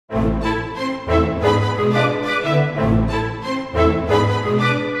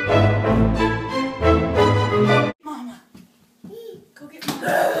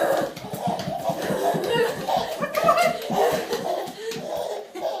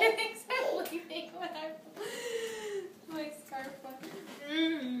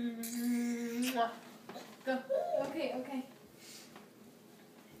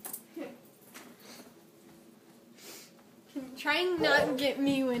Trying not to get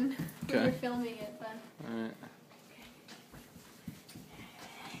me when we're filming it, but. Alright.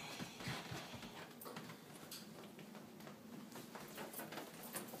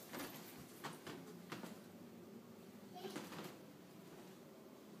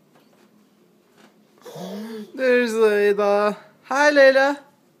 There's Layla. Hi, Layla.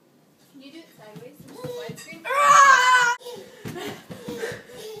 Can you do it sideways? Widescreen?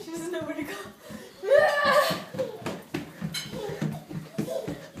 She doesn't know where to go.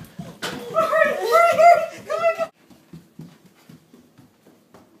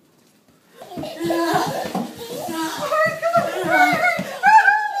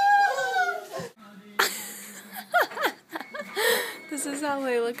 This is how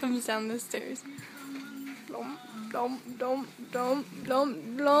Layla comes down the stairs. Blum, blum, blum, blum,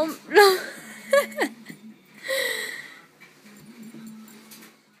 blum, blum, blum.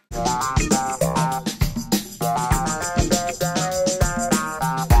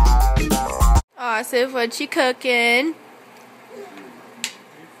 Asif, what you cooking? You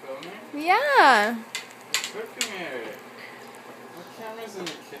filming? Yeah. Cooking here. What camera's in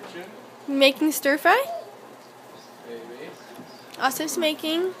the kitchen? Making stir fry? Baby. Asif's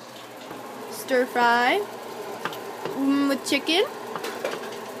making stir fry with chicken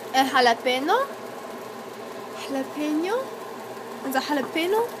and jalapeno. Jalapeno? Is that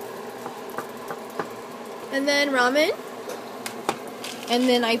jalapeno? And then ramen. And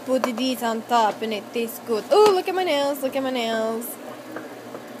then I put these on top and it tastes good. Oh, look at my nails. Look at my nails.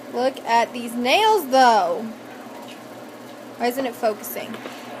 Look at these nails though. Why isn't it focusing?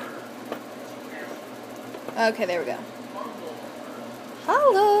 Okay, there we go.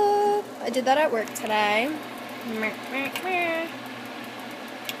 Hello. I did that at work today.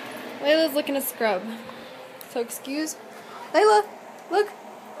 Layla's looking to scrub. So excuse. Layla, look.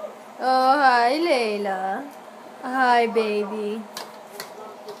 Oh, hi, Layla. Hi, baby.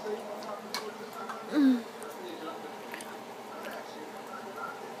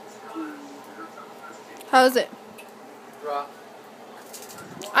 How is it? Raw.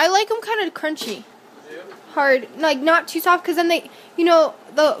 I like them kind of crunchy. You? Hard. Like, not too soft, because then they, you know,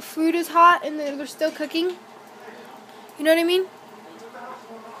 the food is hot and they're still cooking. You know what I mean?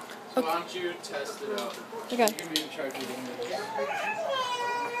 So why don't you test it out? Okay. You can be in charge of eating this.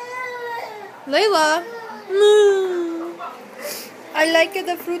 Layla. I like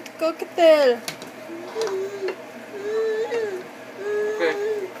the fruit cocktail. Okay,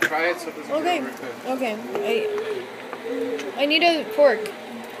 try it so it doesn't Okay. get overcooked. Okay. I need a fork.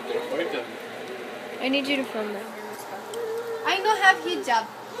 Get a fork then. I need you to film that. I don't have hijab,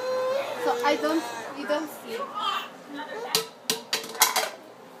 so you don't see it.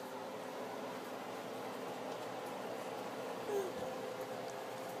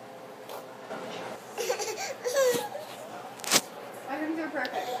 I think they're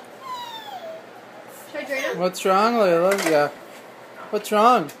perfect. Should I drain them? What's wrong, Layla? Yeah. What's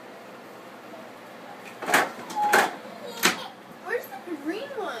wrong? Where's the green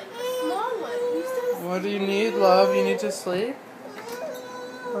one? The small one? You still What do you need, love? You need to sleep?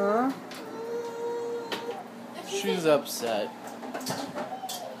 Huh? She's upset.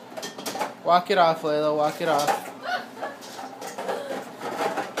 Walk it off, Layla. Walk it off.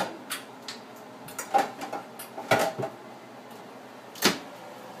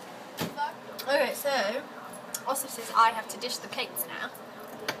 Okay, so also says I have to dish the cakes now.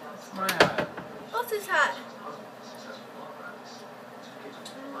 My hat. What's this hat?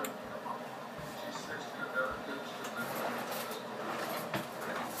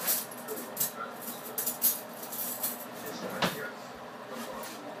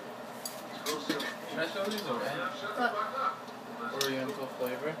 Should I throw these away? What? Oriental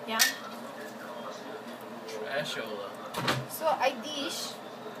flavor? Yeah. Ashola. So I dish.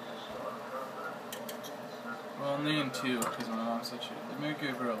 Well, only in two, because my mom said she... Let me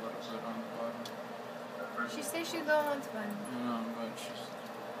give her a little bit on the bottom. She says she don't want one. No, but she's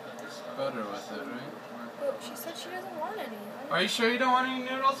better with it, right? But she said she doesn't want any. Are you sure you don't want any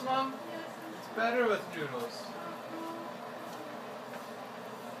noodles, Mom? It's better with noodles.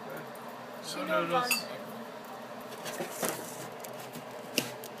 She No don't noodles. want it.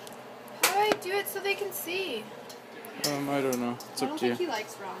 How do I do it so they can see? I don't know. It's I up don't to you. think he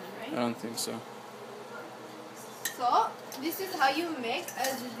likes ramen, I right? don't think so. So, this is how you make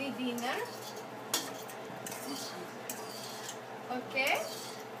as the dinner. Okay?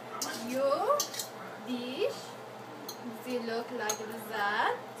 You dish. They look like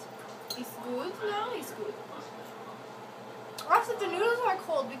that. It's good now? It's good. Also, the noodles are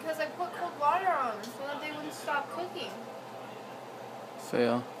cold because I put cold water on them so that they wouldn't stop cooking.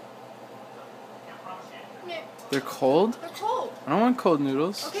 Fail. Yeah. They're cold? They're cold. I don't want cold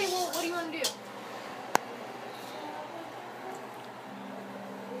noodles. Okay, well, what do you want to do?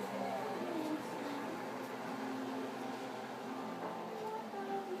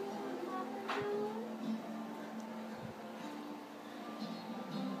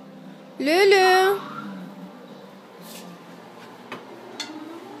 Lulu.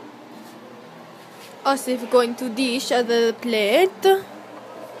 Asif going to dish the plate.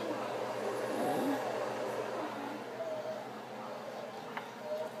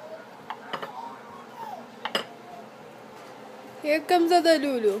 Here comes the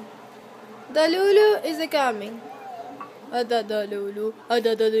Lulu. The Lulu is coming. The Lulu.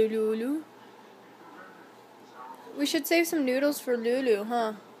 The Lulu. We should save some noodles for Lulu,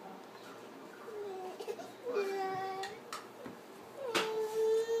 huh?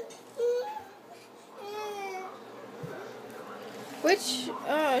 Which,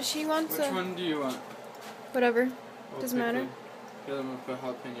 she wants Which one do you want? Whatever. We'll Doesn't pick matter. one. Here, I'm gonna put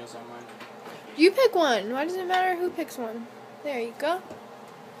jalapenos on mine. You pick one. Why does it matter who picks one? There you go.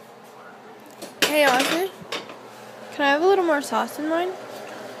 Hey, Oscar. Can I have a little more sauce in mine?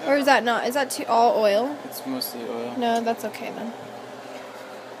 Or is that not? Is that too all oil? It's mostly oil. No, that's okay then.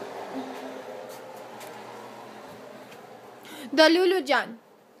 The Lulu Jan.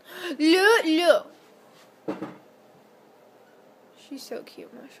 Lulu. She's so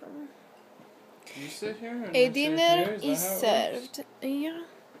cute, mashallah. You sit here and A I sit dinner here? is that how it served. Yeah.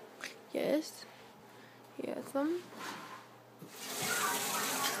 Yes. Yes.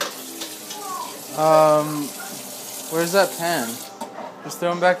 Where's that pan? Just throw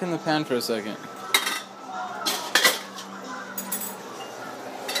them back in the pan for a second.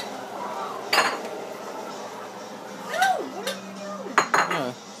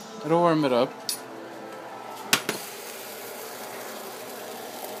 Yeah, it'll warm it up.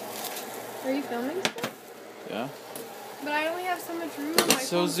 Are you filming still? Yeah. But I only have so much room on my It's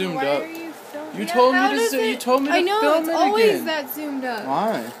so phone, zoomed why up. are you filming? You Yeah, told how me to does You it- told me to I know, film it's it always again. that zoomed up.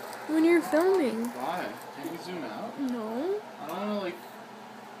 Why? When you're filming. Why? Can you zoom out? No. I don't want to like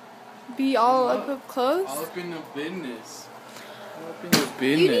Be all What? up close. all up in the business. All up in the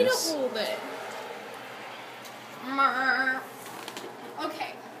business. You need to hold it.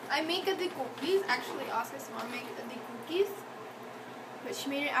 Okay, I make the cookies. Actually, Oscar's mom made the cookies, but she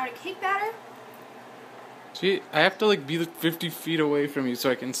made it out of cake batter. See, I have to like be like 50 feet away from you so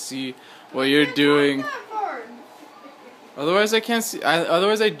I can see what you're doing. Otherwise, I can't see.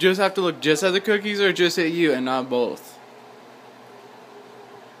 Otherwise, I just have to look just at the cookies or just at you and not both.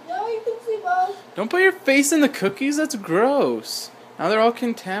 No, you can see both. Don't put your face in the cookies. That's gross. Now they're all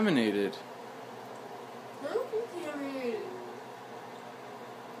contaminated.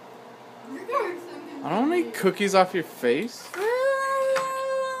 I don't want to eat cookies off your face.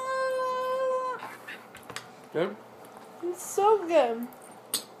 Good? It's so good.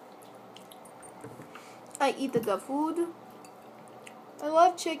 I eat the good food. I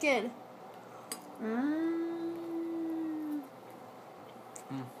love chicken.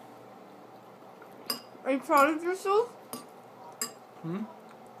 Are you proud of yourself? Hmm?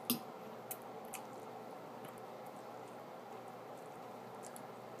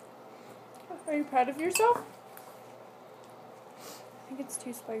 Are you proud of yourself? I think it's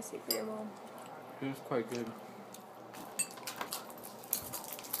too spicy for your mom. It was quite good.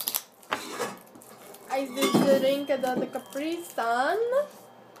 I did drink the Capri Sun.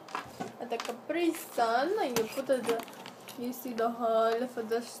 At the Capri Sun, and you put you see the hole for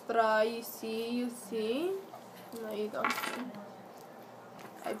the straw, you see? No, you don't see.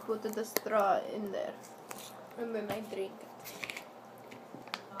 I put the straw in there, and then I drink it.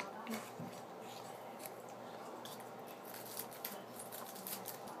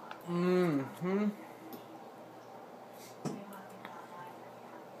 Mm-hmm.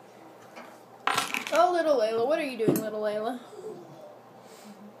 Oh, little Layla, what are you doing, little Layla?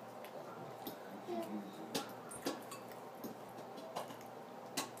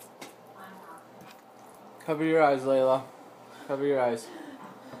 Cover your eyes, Layla. Cover your eyes.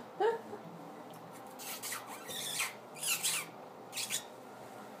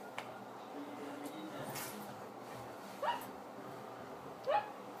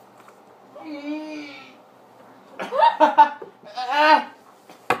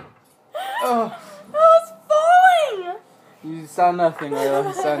 Oh. I was falling! You saw nothing, Layla.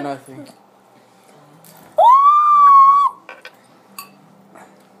 You saw nothing.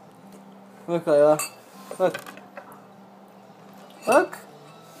 Look, Layla. Look. Look.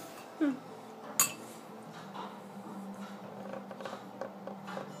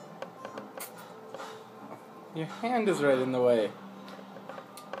 Your hand is right in the way.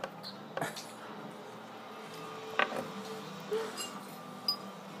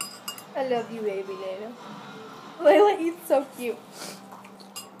 I love you, baby Layla. Layla eats so cute.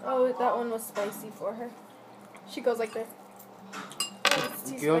 Oh, that one was spicy for her. She goes like this. Oh,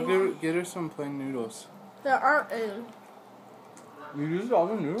 it's too spicy. Get her some plain noodles. There aren't any. You used all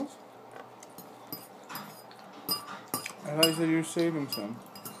the noodles? I thought you said you were saving some.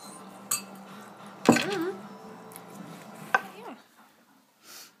 Mm-hmm. Yeah.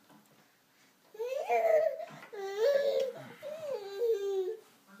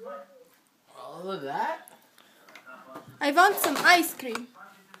 All of that? I want some ice cream.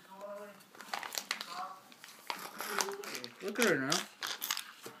 Look at her now.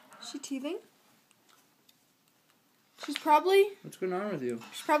 Is she teething? She's probably What's going on with you?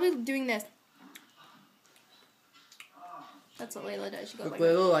 doing this. That's what Layla does. She goes Look, like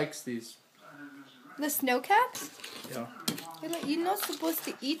Layla likes these. the snow caps. Yeah. Layla, you're not supposed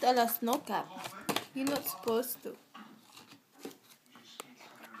to eat all the snow cap. You're not supposed to.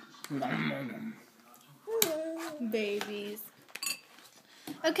 Babies.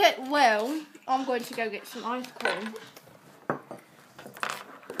 Okay, well, I'm going to go get some ice cream.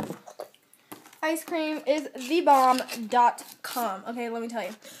 Ice cream is thebomb.com. Okay, let me tell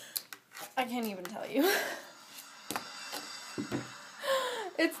you. I can't even tell you.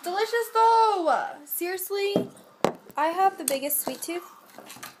 It's delicious though. Seriously, I have the biggest sweet tooth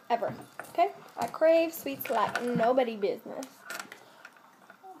ever. Okay? I crave sweets like nobody business.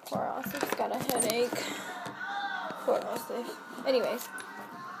 Poor Osif's got a headache. Poor Osif. Anyways.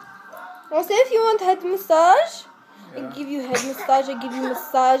 Osif, you want head massage? Yeah. I give you head massage, I give you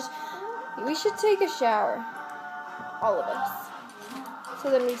massage. We should take a shower. All of us. So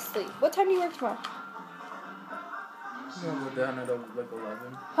then we sleep. What time do you work tomorrow? I'm gonna go down at like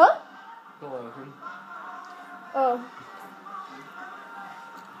 11. Huh? 11. Oh.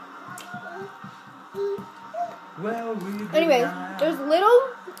 Well, Anyways, there's little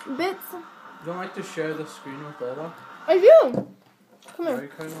bits. You don't like to share the screen with Layla? I do. Come Are here. you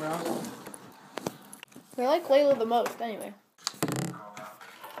cutting around? I like Layla the most, anyway.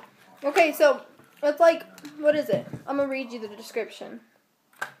 Okay, so it's like, what is it? I'm gonna read you the description.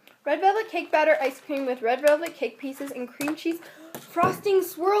 Red velvet cake batter ice cream with red velvet cake pieces and cream cheese frosting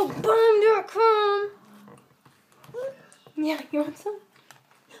swirl bomb.com. Yeah, you want some?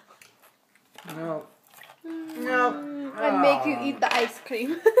 No. No. I'd make you eat the ice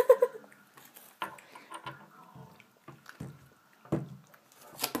cream.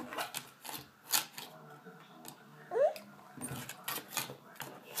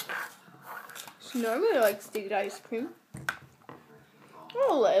 She normally likes to eat ice cream.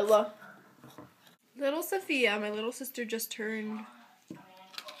 Oh, Layla. Little Sophia, my little sister, just turned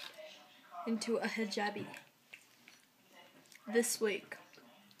into a hijabi this week.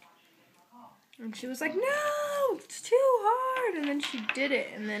 And she was like, no, it's too hard. And then she did it.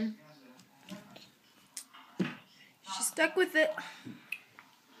 And then she stuck with it.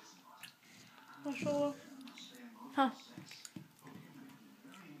 Mashallah. Huh.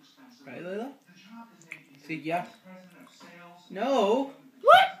 Right, Layla? Say yeah. No.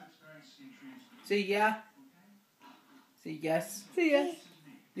 What? Say yeah. Say yes. Say yes.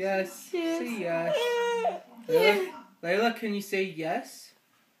 Yes. Yes. Say yes. Yeah. Layla, can you say yes?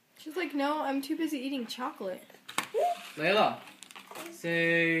 She's like, no, I'm too busy eating chocolate. Layla,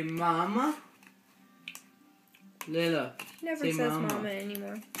 say mama. Layla, Never say says mama. mama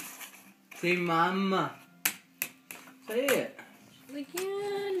anymore. Say mama. Say it. Like, yeah,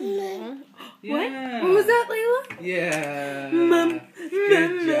 no. Yeah. What was that, Layla? Yeah. Mom.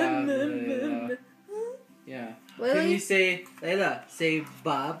 Good job, Layla. Yeah. Layla? Can you say, Layla, say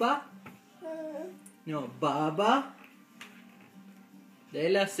baba? No, baba.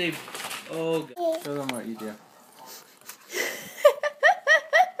 Layla, say, oh, God. Show them what you do.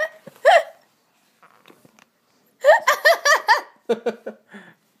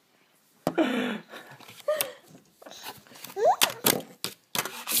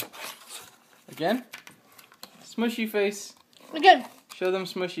 Again? Smushy face. Again. Show them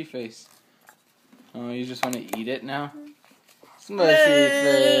smushy face. Oh, you just want to eat it now? Smushy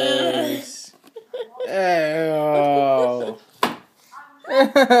face. Ew.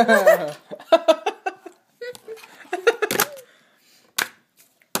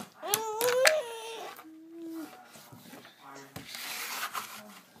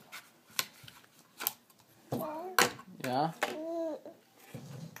 Yeah?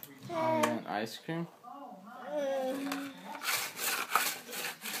 You want ice cream?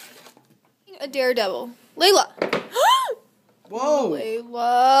 A daredevil. Layla. Whoa!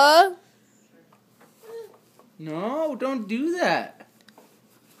 Layla. No, don't do that.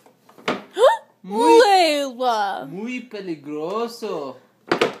 Layla. Muy peligroso.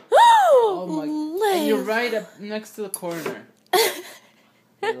 Oh my. And you're right up next to the corner.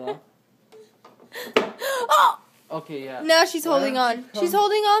 Layla. Oh! Okay, yeah. Now she's holding on. She's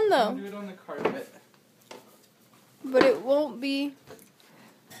holding on though. Do it on the carpet. But it won't be.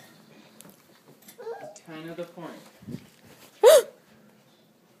 Kind of the point.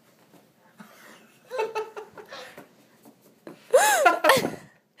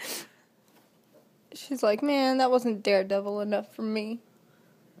 She's like, man, that wasn't daredevil enough for me.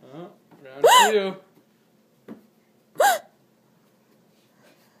 Oh, round 2.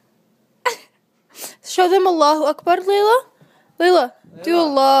 Show them Allahu Akbar, Layla. Layla, do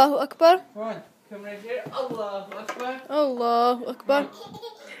Allahu Akbar. Come on, come right here. Allahu Akbar. Allahu Akbar.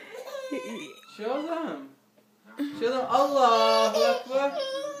 Show them. Show them Allahu Akbar.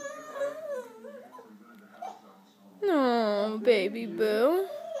 No, baby boo.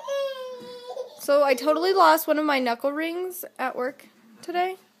 So I totally lost one of my knuckle rings at work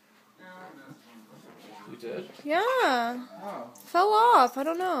today. You did? Yeah. Oh. Fell off. I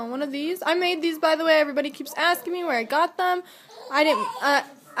don't know. One of these. I made these, by the way. Everybody keeps asking me where I got them. I didn't.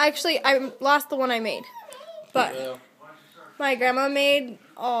 Actually, I lost the one I made. But my grandma made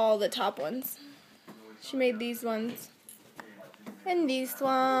all the top ones. She made these ones. And this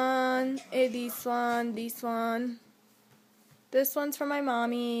one. And this one. This one. This one's from my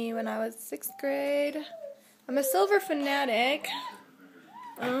mommy when I was 6th grade. I'm a silver fanatic.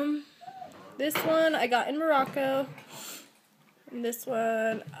 This one I got in Morocco. And this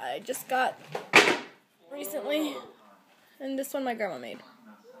one I just got recently. And this one my grandma made.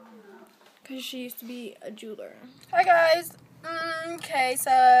 Because she used to be a jeweler. Hi guys. Okay,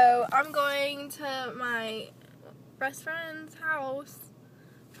 so I'm going to my best friend's house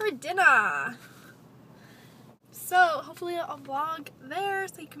for dinner. So hopefully I'll vlog there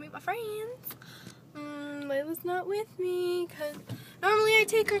so you can meet my friends. Layla's not with me because normally I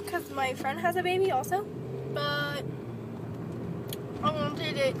take her because my friend has a baby also. But I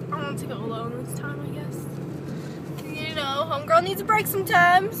wanted to go alone this time, I guess. You know, homegirl needs a break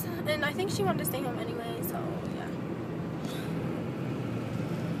sometimes. And I think she wanted to stay home anyway, so yeah.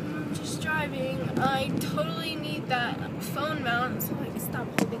 I'm just driving. I totally need that phone mount, so I can stop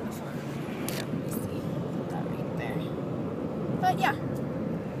holding the phone. Let me see. Put that right there. But yeah.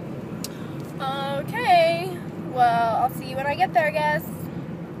 Okay. Well, I'll see you when I get there, I guess.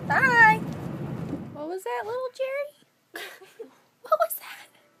 Bye. What was that, little Jerry? What was that?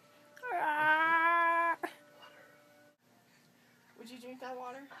 Would you drink that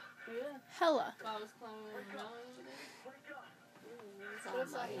water? Yeah. Hella. If I was climbing the mountain over there.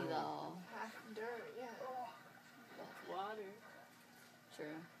 It's like though. half dirt, yeah. That's water.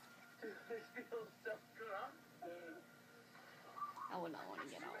 True. I would not want to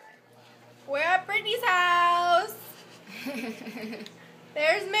get out right We're at Brittany's house.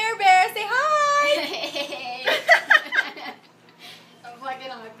 There's Mare Bear. Say hi. I'm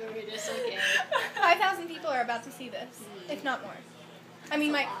fucking awkward. It's okay. 5,000 people are about to see this, if not more. I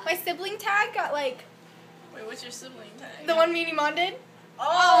mean, my sibling tag got like Wait, what's your sibling tag? the one Meanie Mon did.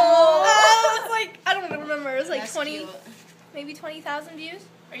 Oh! It's like, I don't remember. It was like That's 20, cute. maybe 20,000 views.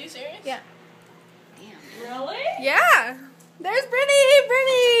 Are you serious? Yeah. Damn. Really? Yeah. There's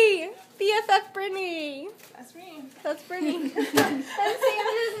Brittany. BFF Brittany. That's me. That's Brittany. And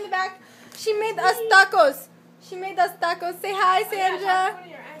Sandra's in the back. She made us tacos. Say hi, Oh, yeah, Sandra. one of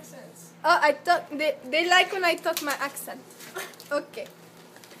your accents. I talk. They like when I talk my accent. Okay.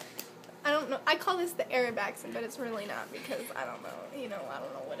 I don't know. I call this the Arab accent, but it's really not because I don't know. You know, I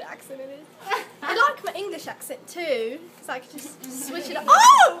don't know what accent it is. I like my English accent too, so I can just switch it up.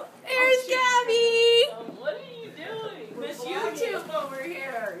 Oh, there's Gabby. What are you doing? Miss YouTube over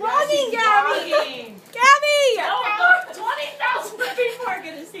here. Vlogging, Gabby. Vlogging. Gabby. Oh, 20,000 people are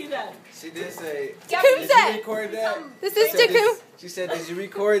going to see that. She did say, Takum did said. you record that? This She is said, Takum. She said, did you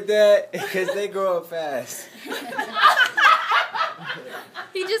record that? Because they grow up fast.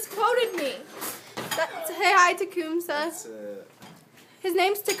 He just quoted me. Say hi to Kumsa. It's, His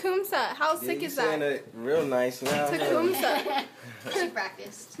name's Tecumseh. How sick you is saying that? it real nice now. Tecumseh. She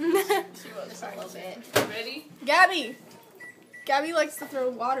practiced. She was Just a little bit. ready. Gabby. Gabby likes to throw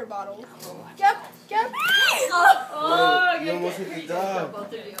water bottles. Gabby. Oh, You almost hit the dog. both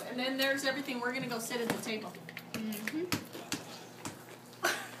of you. And then there's everything. We're going to go sit at the table.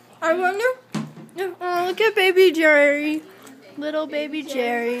 I wonder. Oh, look at baby Jerry. Little baby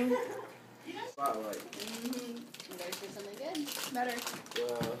Jerry. Spotlight. You better do something good. Better.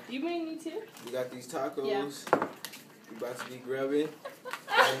 Well, You made me too? we got these tacos. Yeah. We about to be grubbing.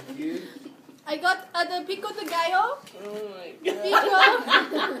 Thank you. I got the pico de gallo. Oh my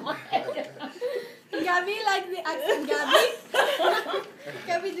god. Pico. Gabby like the accent. Gabby.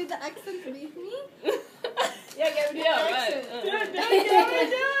 Gabby do the that accent with me? Yeah, get Yeah, accent. right. Do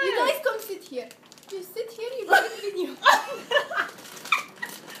it. You guys come sit here. You sit here, you do the video.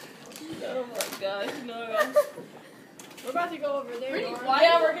 Oh my gosh, Nora. We're about to go over there.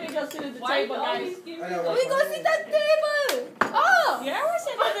 Yeah, we're gonna go sit at the table, guys. We go sit at the table. Oh! Yeah, we're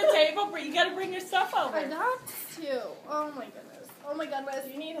sitting at the table, but you gotta bring your stuff over. I got to. Oh my goodness. Oh my goodness.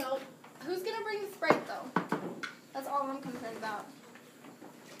 You need help. Who's gonna bring the Sprite though? That's all I'm concerned about.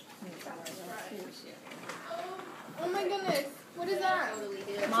 Oh my goodness. What is that?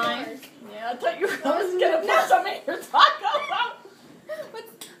 Mine. Yeah, I thought you were gonna put some in your taco.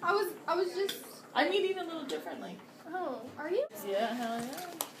 What's, I was just. I'm eating a little differently. Oh, are you? Yeah, hell yeah.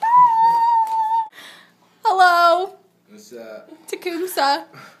 Hello, What's up? Tecumseh.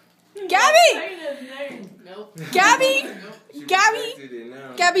 Gabby! Nope. Gabby! She Gabby! perfected it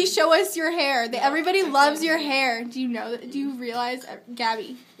now. Gabby, show us your hair. Everybody loves your hair. Do you know that? Do you realize?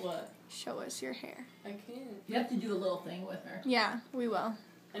 Gabby, What? show us your hair. I can't. You have to do a little thing with her. Yeah, we will.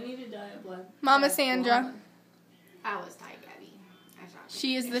 I need to dye it black. Mama Sandra. I was tight, Gabby. I shot you.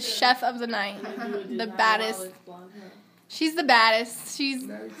 She is the chef of the night. The baddest. She's the baddest. She's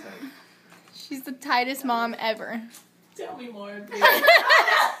Now it's like, she's the tightest mom ever. Tell me more.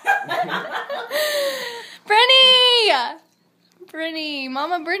 Brittany! Brittany.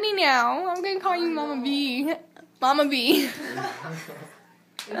 Mama Brittany now. I'm going to call you Mama B. Mama B. Is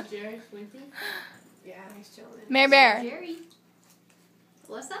Jerry Swinty? Yeah, he's chilling. Mare Bear. Jerry.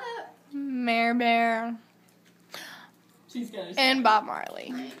 What's up? Mare Bear. She's gonna. And Bob Marley.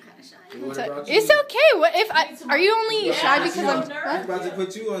 I am kind of shy. what about you? It's okay. What if are you only Yeah, shy because so I'm... nervous. I'm about to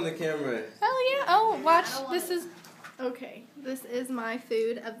put you on the camera. Hell yeah. Oh, watch. I don't This want is... Okay. This is my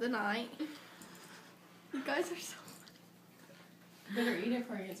food of the night. You guys are so... Better eat it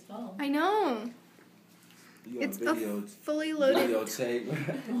before it gets full. I know. You on It's video, a fully loaded... videotape.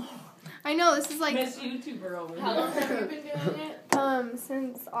 I know. This is like... Miss YouTuber over here. How long have you been doing it?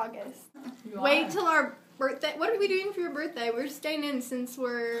 Since August. You Wait are. till our birthday. What are we doing for your birthday? We're staying in since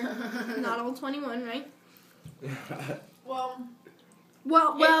we're not all 21, right? Well,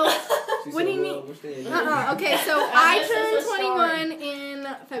 Well, She What said, do you well, mean? we're staying here. Okay, so And I this is a turned 21 in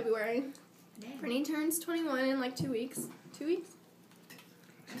February. damn. Brittany turns 21 in like 2 weeks. 2 weeks?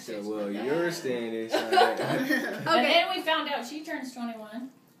 She said, well, you're staying inside. And Okay. then we found out she turns 21.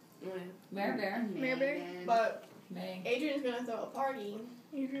 Mare Bear. Mare Bear? But May. Adrian's gonna throw a party.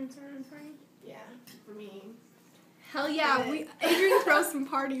 Adrian's throwing a party? Yeah, for me. Hell yeah, Adrian throws some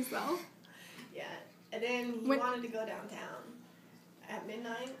parties though. Yeah, and then he When- wanted to go downtown at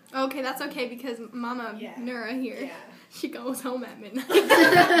midnight. Okay, that's okay because Mama Yeah. Nura here, Yeah. she goes home at midnight.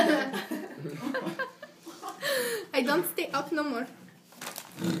 I don't stay up no more.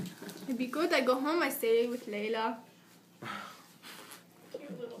 It'd be good. I go home. I stay with Layla.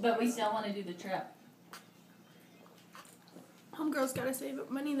 But we still want to do the trip. Homegirl's gotta save up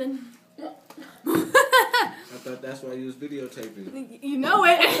money then. I thought that's why you was videotaping. You know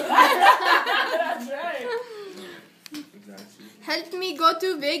it. That's right. Exactly. Help me go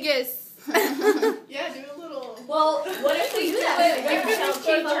to Vegas. Yeah, do a little. Well, what if we do it Wait, when Miss she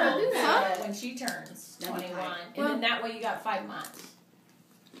Keek, turns? huh? When she turns That'd be 21, fine. and then that way you got 5 months.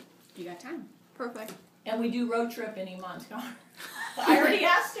 You got time. Perfect. And we do road trip any month. I already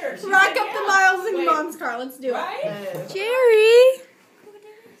asked her. She Rack said up yeah. the miles in Wait. Mom's car. Let's do it. Right? Jerry.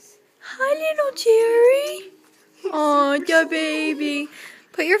 Hi, little Jerry. Oh, the baby.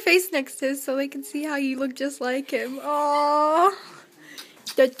 Put your face next to his so they can see how you look just like him. Oh,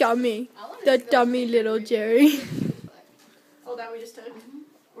 the dummy. The dummy little Jerry. Oh, that we just took.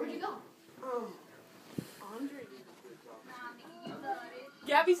 Where'd you go? Andre.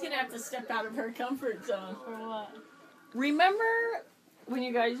 Gabby's gonna have to step out of her comfort zone for what? Remember when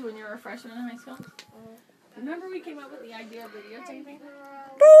you were a freshman in high school? Remember we came up with the idea of videotaping?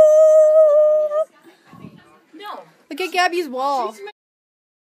 No. Look at Gabby's wall.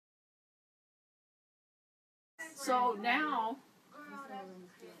 So now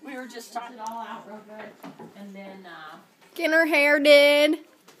we were just talking it all out real good, and then Getting her hair did.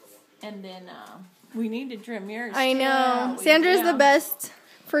 we need to trim yours. I know. too. Sandra's Yeah. the best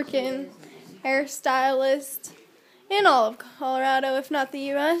freaking hairstylist in all of Colorado, if not the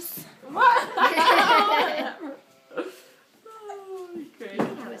U.S.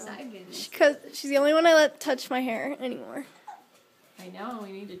 Because she's the only one I let touch my hair anymore. I know,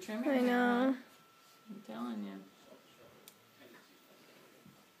 we need to trim your I hair. know. I'm telling you.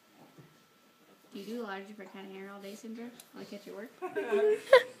 Do you do a lot of different kind of hair all day, Cinder? Like at your work? Oh,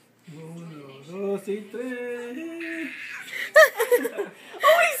 he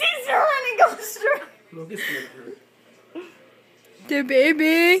sees her and he goes straight. The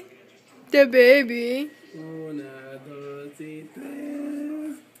baby. The baby. Una, dos, y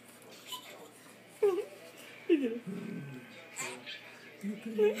tres.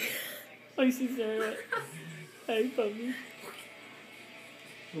 Ay, sí, se ve. Ay, papi.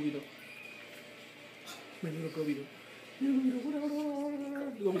 Gobito. My little Gobito.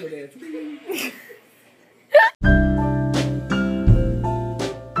 Gobito dance.